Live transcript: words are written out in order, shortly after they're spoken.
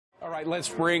right, let's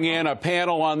bring in a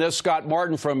panel on this. Scott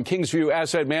Martin from Kingsview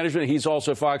Asset Management. He's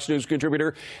also a Fox News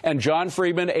contributor. And John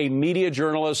Friedman, a media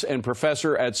journalist and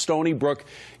professor at Stony Brook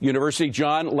University.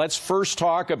 John, let's first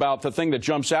talk about the thing that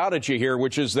jumps out at you here,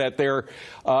 which is that their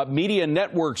media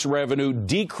networks revenue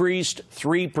decreased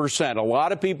 3%. A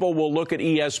lot of people will look at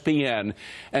ESPN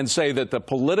and say that the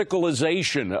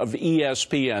politicalization of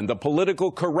ESPN, the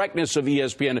political correctness of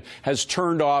ESPN has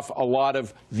turned off a lot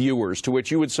of viewers, to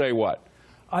which you would say what?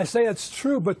 I say that's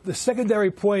true, but the secondary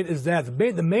point is that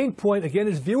the main point, again,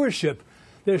 is viewership.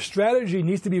 Their strategy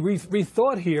needs to be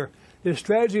rethought here. Their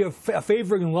strategy of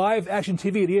favoring live action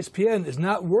TV at ESPN is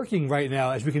not working right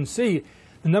now. As we can see,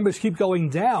 the numbers keep going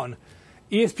down.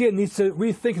 ESPN needs to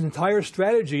rethink its entire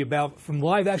strategy from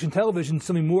live action television to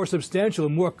something more substantial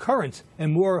and more current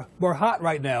and more hot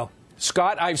right now.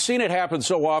 Scott, I've seen it happen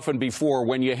so often before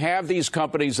when you have these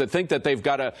companies that think that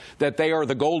that they are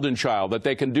the golden child, that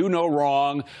they can do no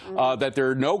wrong, that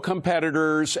there are no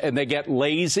competitors, and they get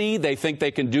lazy. They think they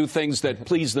can do things that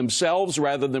please themselves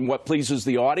rather than what pleases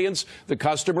the audience, the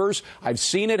customers. I've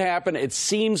seen it happen. It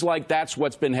seems like that's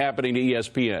what's been happening to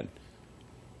ESPN.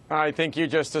 I think you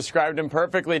just described him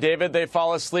perfectly, David. They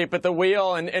fall asleep at the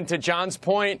wheel. And to John's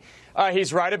point,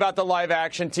 he's right about the live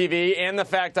action TV and the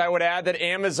fact, I would add, that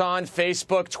Amazon,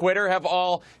 Facebook, Twitter have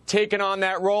all taken on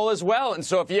that role as well. And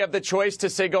so if you have the choice to,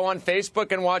 say, go on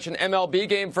Facebook and watch an MLB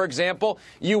game, for example,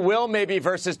 you will maybe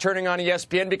versus turning on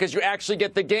ESPN because you actually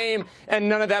get the game and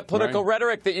none of that political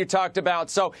rhetoric that you talked about.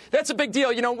 So that's a big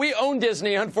deal. You know, we own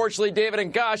Disney, unfortunately, David,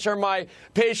 and gosh, are my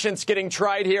patience getting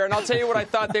tried here. And I'll tell you what I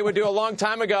thought they would do a long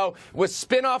time ago was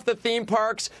spin off the theme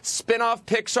parks, spin off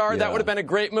Pixar. That would have been a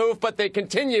great move, but they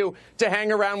continue to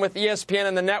hang around with ESPN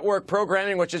and the network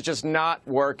programming, which is just not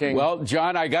working. Well,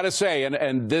 John, I got to say,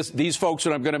 and these folks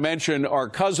that I'm going to mention are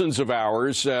cousins of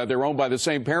ours. They're owned by the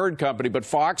same parent company, but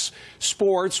Fox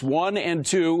Sports 1 and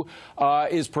 2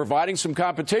 is providing some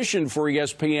competition for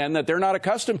ESPN that they're not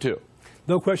accustomed to.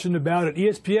 No question about it.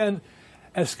 ESPN,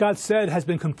 as Scott said, has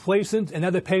been complacent, and now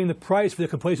they're paying the price for their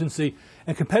complacency.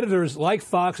 And competitors like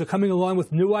Fox are coming along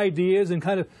with new ideas and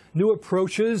kind of new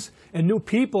approaches and new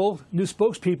people, new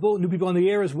spokespeople, new people on the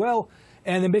air as well,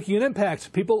 and they're making an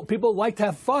impact. People like to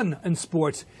have fun in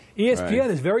sports. ESPN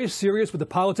is very serious with the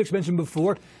politics mentioned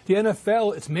before. The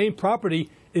NFL, its main property,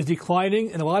 is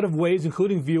declining in a lot of ways,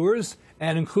 including viewers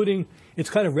and including its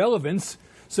kind of relevance.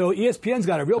 So ESPN's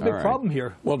got a real big problem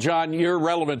here. Well, John, you're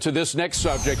relevant to this next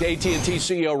subject. AT&T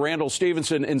CEO Randall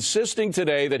Stephenson insisting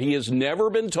today that he has never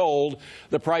been told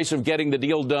the price of getting the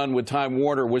deal done with Time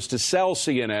Warner was to sell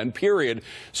CNN, period.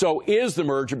 So is the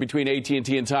merger between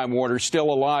AT&T and Time Warner still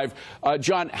alive?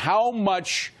 John, how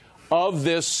much of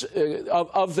this,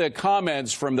 of the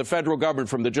comments from the federal government,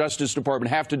 from the Justice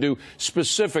Department, have to do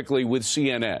specifically with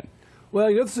CNN? Well,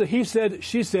 you know, this is a he said,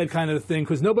 she said kind of thing,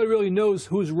 because nobody really knows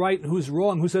who's right and who's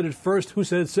wrong, who said it first, who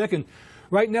said it second.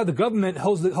 Right now, the government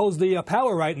holds the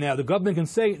power right now. The government can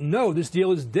say, no, this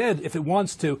deal is dead if it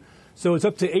wants to. So it's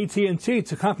up to AT&T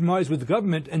to compromise with the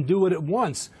government and do what it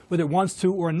wants, whether it wants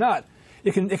to or not.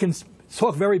 It can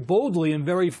talk very boldly and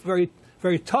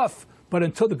very tough, but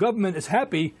until the government is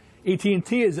happy,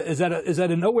 AT&T is at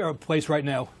a nowhere place right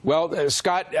now. Well,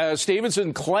 Scott,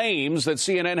 Stephenson claims that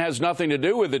CNN has nothing to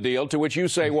do with the deal, to which you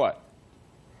say what?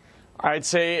 I'd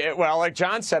say, well, like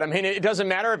John said, I mean, it doesn't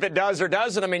matter if it does or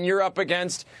doesn't. I mean, you're up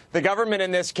against the government in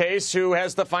this case who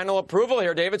has the final approval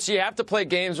here, David. So you have to play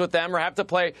games with them or have to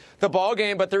play the ball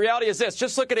game. But the reality is this.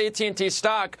 Just look at AT&T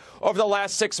stock over the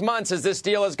last 6 months as this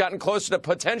deal has gotten closer to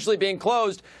potentially being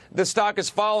closed. The stock has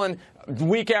fallen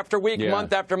week after week,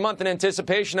 month after month in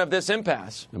anticipation of this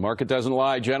impasse. The market doesn't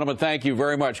lie. Gentlemen, thank you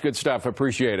very much. Good stuff.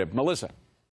 Appreciate it. Melissa.